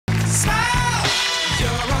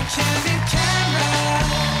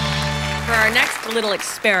our next little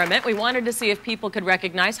experiment, we wanted to see if people could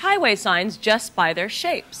recognize highway signs just by their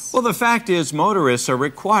shapes. Well, the fact is, motorists are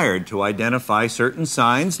required to identify certain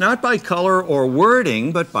signs not by color or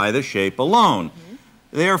wording, but by the shape alone.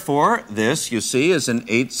 Therefore, this, you see, is an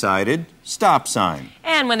 8-sided stop sign.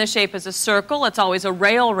 And when the shape is a circle, it's always a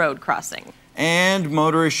railroad crossing. And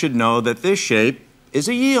motorists should know that this shape is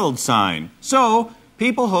a yield sign. So,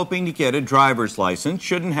 people hoping to get a driver's license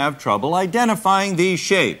shouldn't have trouble identifying these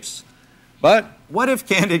shapes. But what if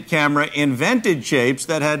Candid Camera invented shapes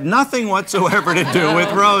that had nothing whatsoever to do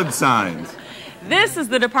with road signs? This is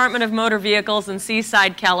the Department of Motor Vehicles in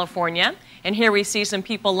Seaside, California. And here we see some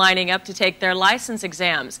people lining up to take their license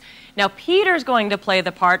exams. Now, Peter's going to play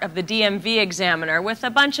the part of the DMV examiner with a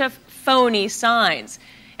bunch of phony signs.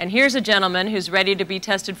 And here's a gentleman who's ready to be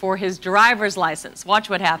tested for his driver's license. Watch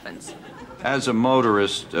what happens. As a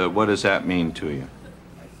motorist, what does that mean to you?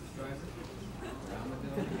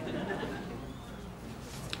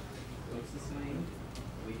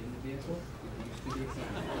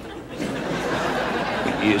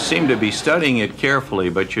 You seem to be studying it carefully,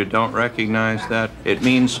 but you don't recognize that. It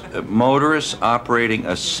means motorists operating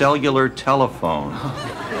a cellular telephone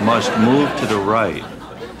must move to the right.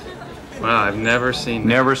 Wow, I've never seen that.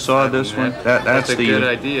 Never saw this one? That's a good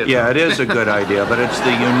idea. Yeah, it is a good idea, but it's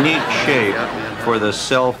the unique shape for the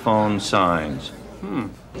cell phone signs.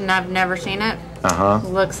 And I've never seen it. Uh-huh.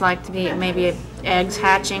 Looks like to be maybe eggs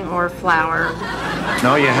hatching or flour.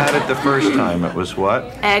 No, you had it the first time. It was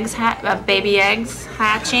what? Baby eggs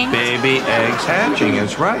hatching. Baby eggs hatching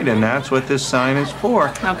is right, and that's what this sign is for.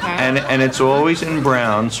 Okay. And it's always in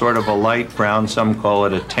brown, sort of a light brown. Some call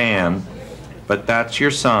it a tan, but that's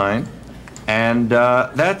your sign, and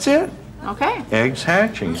that's it. Okay. Eggs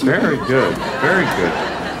hatching. Very good. Very good.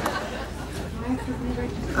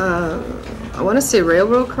 I want to say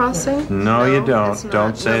railroad crossing. No, you don't.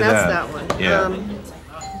 Don't say that's that. That one. Yeah.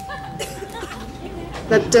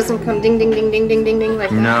 That doesn't come ding, ding, ding, ding, ding, ding, ding like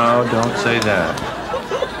that. No, don't say that.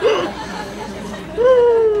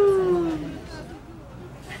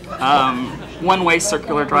 One-way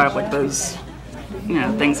circular drive, like those,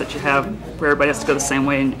 things that you have where everybody has to go the same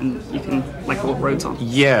way, and you can, like, little roads on.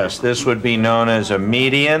 Yes, this would be known as a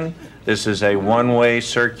median. This is a one-way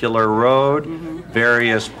circular road,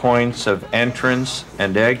 various points of entrance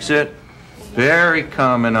and exit. Very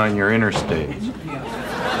common on your interstates.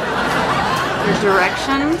 The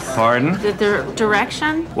directions. Pardon? The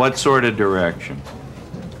direction. What sort of direction?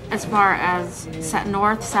 As far as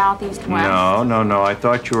north, south, east, west. No. I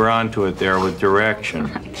thought you were onto it there with direction.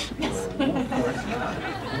 Directions.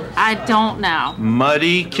 I don't know.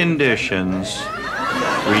 Muddy conditions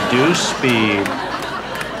reduce speed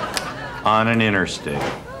on an interstate.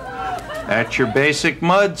 That's your basic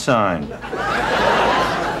mud sign.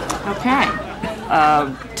 Okay.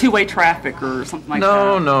 Two-way traffic or something like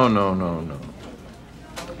that. No.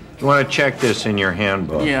 You want to check this in your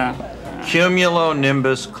handbook. Yeah.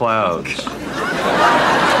 Cumulonimbus clouds.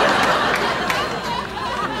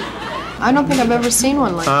 I don't think I've ever seen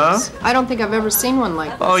one like this. I don't think I've ever seen one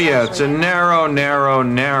like this. Oh, yeah, it's a narrow road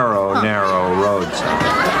sign.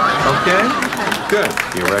 Okay? Good.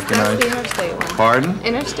 Do you recognize? That's the interstate one. Pardon?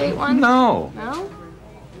 Interstate one? No. No?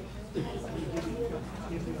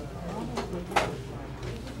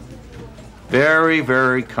 Very,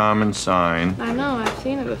 very common sign. I know, I've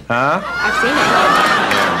seen it before. Huh? I've seen it.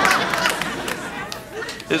 Yeah.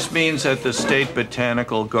 This means that the State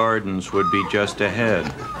Botanical Gardens would be just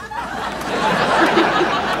ahead.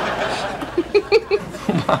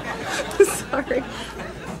 Sorry.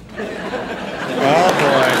 Oh,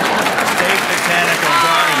 boy. State Botanical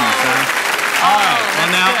Gardens, huh? All right,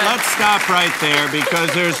 well, now, let's stop right there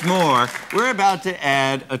because there's more. We're about to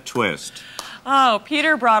add a twist. Oh,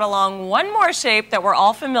 Peter brought along one more shape that we're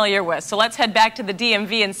all familiar with. So let's head back to the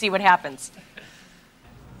DMV and see what happens.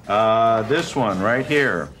 This one right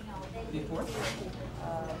here.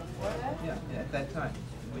 At that time.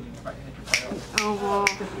 Oh, well.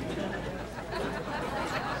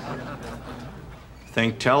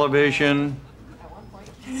 Think television.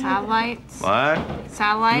 Satellites. What?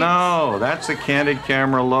 Satellites. No, that's the Candid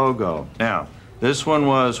Camera logo. Now, this one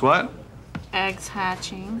was what? Eggs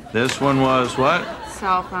hatching. This one was what?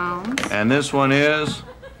 Cell phones. And this one is?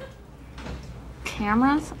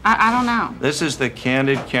 Cameras? I don't know. This is the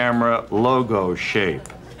Candid Camera logo shape.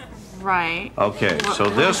 Right. Okay, so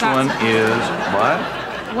this one is what?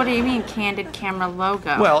 What do you mean, Candid Camera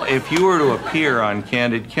logo? Well, if you were to appear on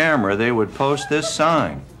Candid Camera, they would post this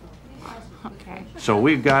sign. Okay. So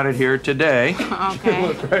we've got it here today. Okay.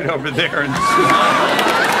 Look right over there and smile.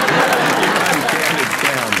 You're on Candid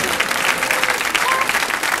Camera.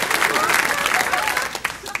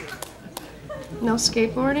 No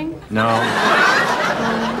skateboarding? No.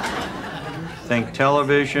 Think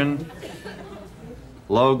television.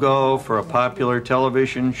 Logo for a popular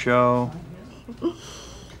television show.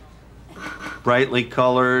 Brightly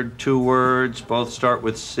colored, 2 words, both start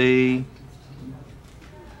with C.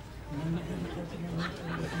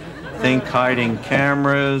 Think hiding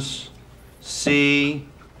cameras. C.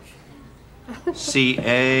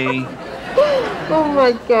 C-A. Oh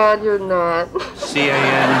my God, you're not.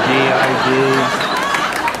 C-A-N-D-I-D.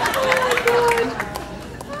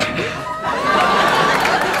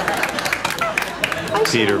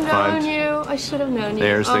 Peter Funt. I should have known you.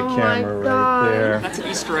 There's the camera right there. That's an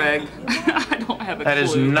Easter egg. I don't have a That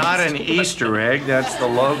is clue. not an Easter egg. That's the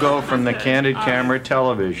logo from the Candid Camera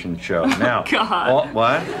television show. Now, God. oh,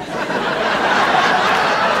 what?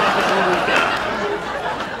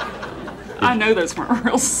 I know those weren't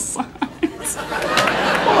real signs.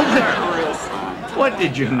 Well, they're real signs. What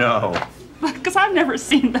did you know? Because I've never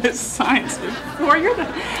seen those signs before. I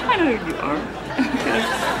know who you are. Okay.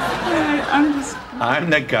 I'm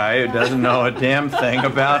the guy who doesn't know a damn thing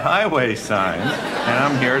about highway signs, and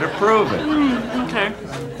I'm here to prove it. Okay.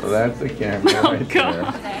 So that's the camera right there.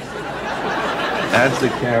 That's the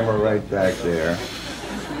camera right back there.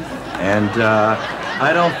 And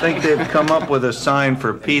I don't think they've come up with a sign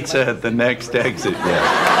for pizza at the next exit yet.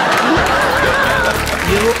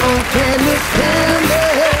 You own Candid Camera.